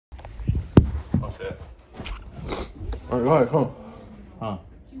That's it. Alright, go ahead, come on. Huh?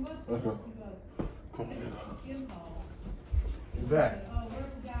 Let's go. Come on. Get back.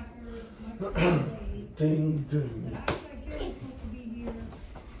 Ding, ding.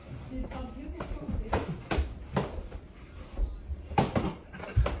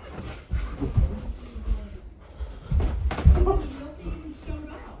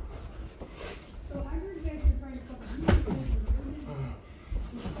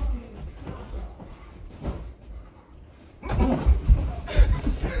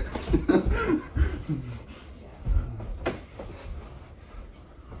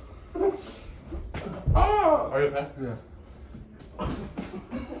 Are you okay? Yeah.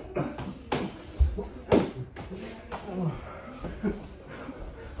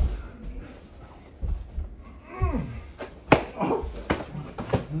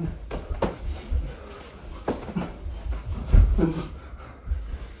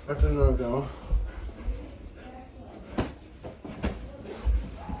 That's another go.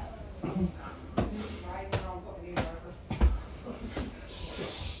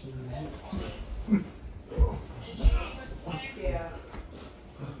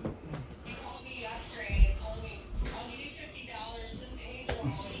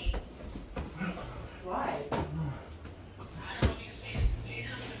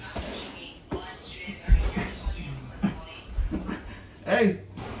 Hey!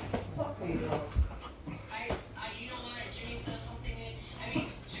 Fuck me, bro. You know what? Jimmy said something. I mean,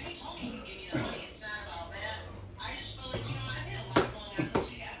 Jimmy told me he'd give me the money. It's not about that. I just feel like, I've had a lot going on this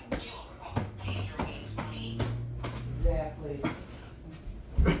week. I'm dealing with fucking Pedro needs money. Exactly.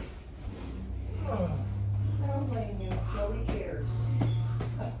 I don't blame you. Nobody cares.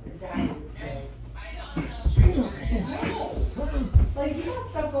 As Dad would say. I know it sounds retarded. Like, you got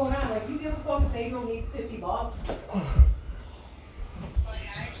stuff going on. Like, you give a fuck if Pedro needs $50. Like,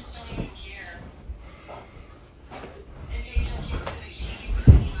 I just don't even care. And Pedro keeps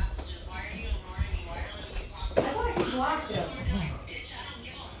sending me messages. Why are you ignoring me? Why are you talking I thought you blocked him. like, bitch, I don't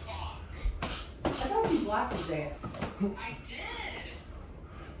give a fuck. I thought you blocked his ass. I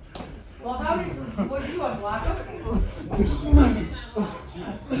did. Well, how did you, what did you unblock him?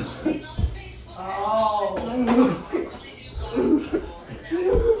 Oh.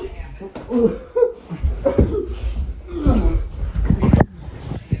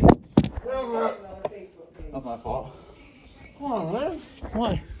 Not my fault. Come on, man.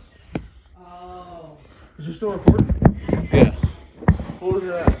 Why? Oh. Is you still recording? Yeah. What was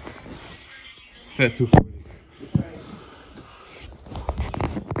your at? That's 240.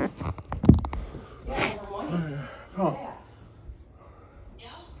 Right. Yeah, over money. Come on. Yeah.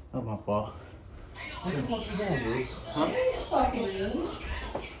 Not my fault. What the fuck you doing, dude? Huh? It's fucking mean.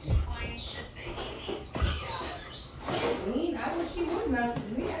 Mean? I wish she would message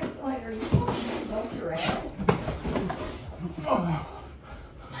me. I'd be like, are you fucking dump your ass?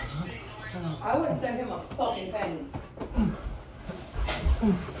 I wouldn't send him a fucking penny.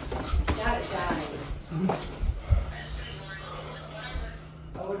 Not a dime.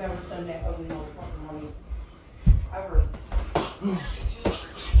 I would never send that ugly motherfucking money. Ever.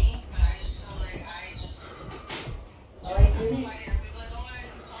 I like Jimmy.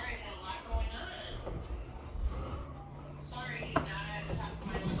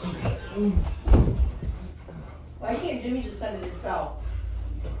 Why can't Jimmy just send it himself?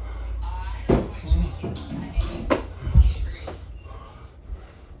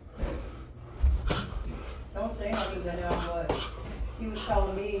 Don't say nothing to him, but he was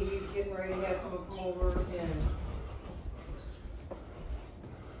telling me he's getting ready to have someone come over and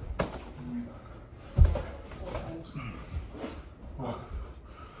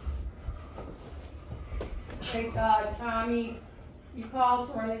hey, Tommy, you called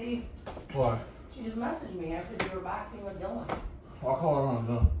Serenity? Why? She just messaged me. I said you were boxing with Dylan. I'll call her on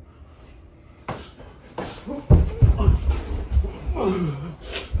done.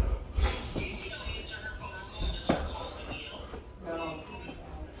 No.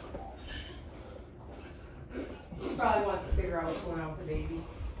 She probably wants to figure out what's going on with the baby.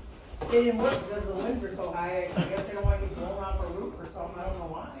 They didn't work because the winds are so high. I guess they don't want to get blown off a roof or something. I don't know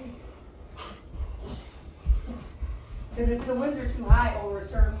why. Because if the winds are too high over a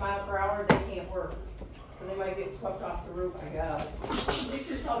certain mile per hour, they can't work. Because they might get swept off the roof, I guess. Pick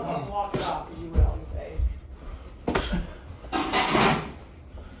yourself up and walk it off, as you would always say.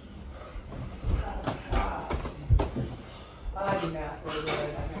 I do not feel good. I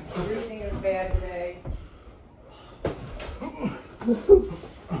mean, everything is bad today. Are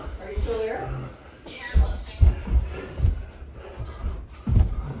you still there? Yeah, I'm listening.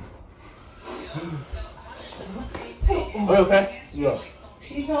 Are you okay? Yeah. Like some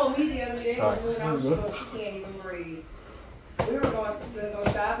She told me the other day when we went out, she Sorry. goes, she can't even breathe. We were going to go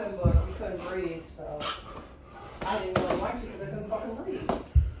shopping, but we couldn't breathe, so I didn't really want to because I couldn't fucking breathe.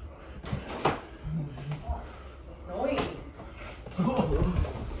 Annoying.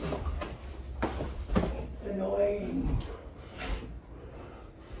 It's annoying.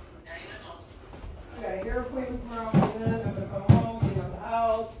 I got a hair appointment tomorrow afternoon. I'm gonna come home, clean up the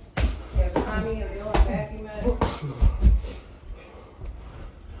house, have Tommy and Bill vacuum it.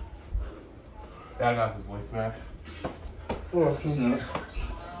 Yeah, I got his voice back. Oh, I've seen that.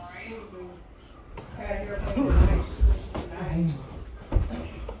 I got a hair appointment tonight. She's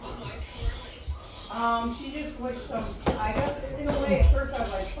switching tonight. She just switched some, I guess, in a way, at first I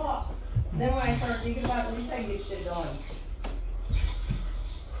was like, fuck. Then when I started thinking about it, at least I can get shit done.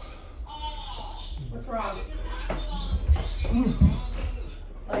 What's wrong?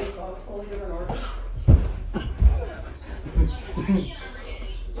 Like, oh, it's totally different order.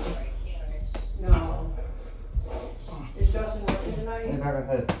 No. Is Justin working Hey, tonight? back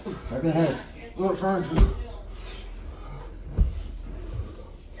ahead. Back ahead. Look, turn.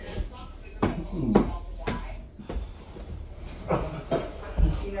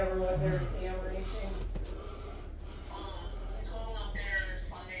 You never went there to see him or anything?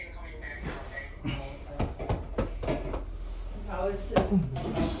 How is his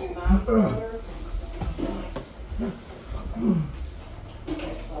mom's brother?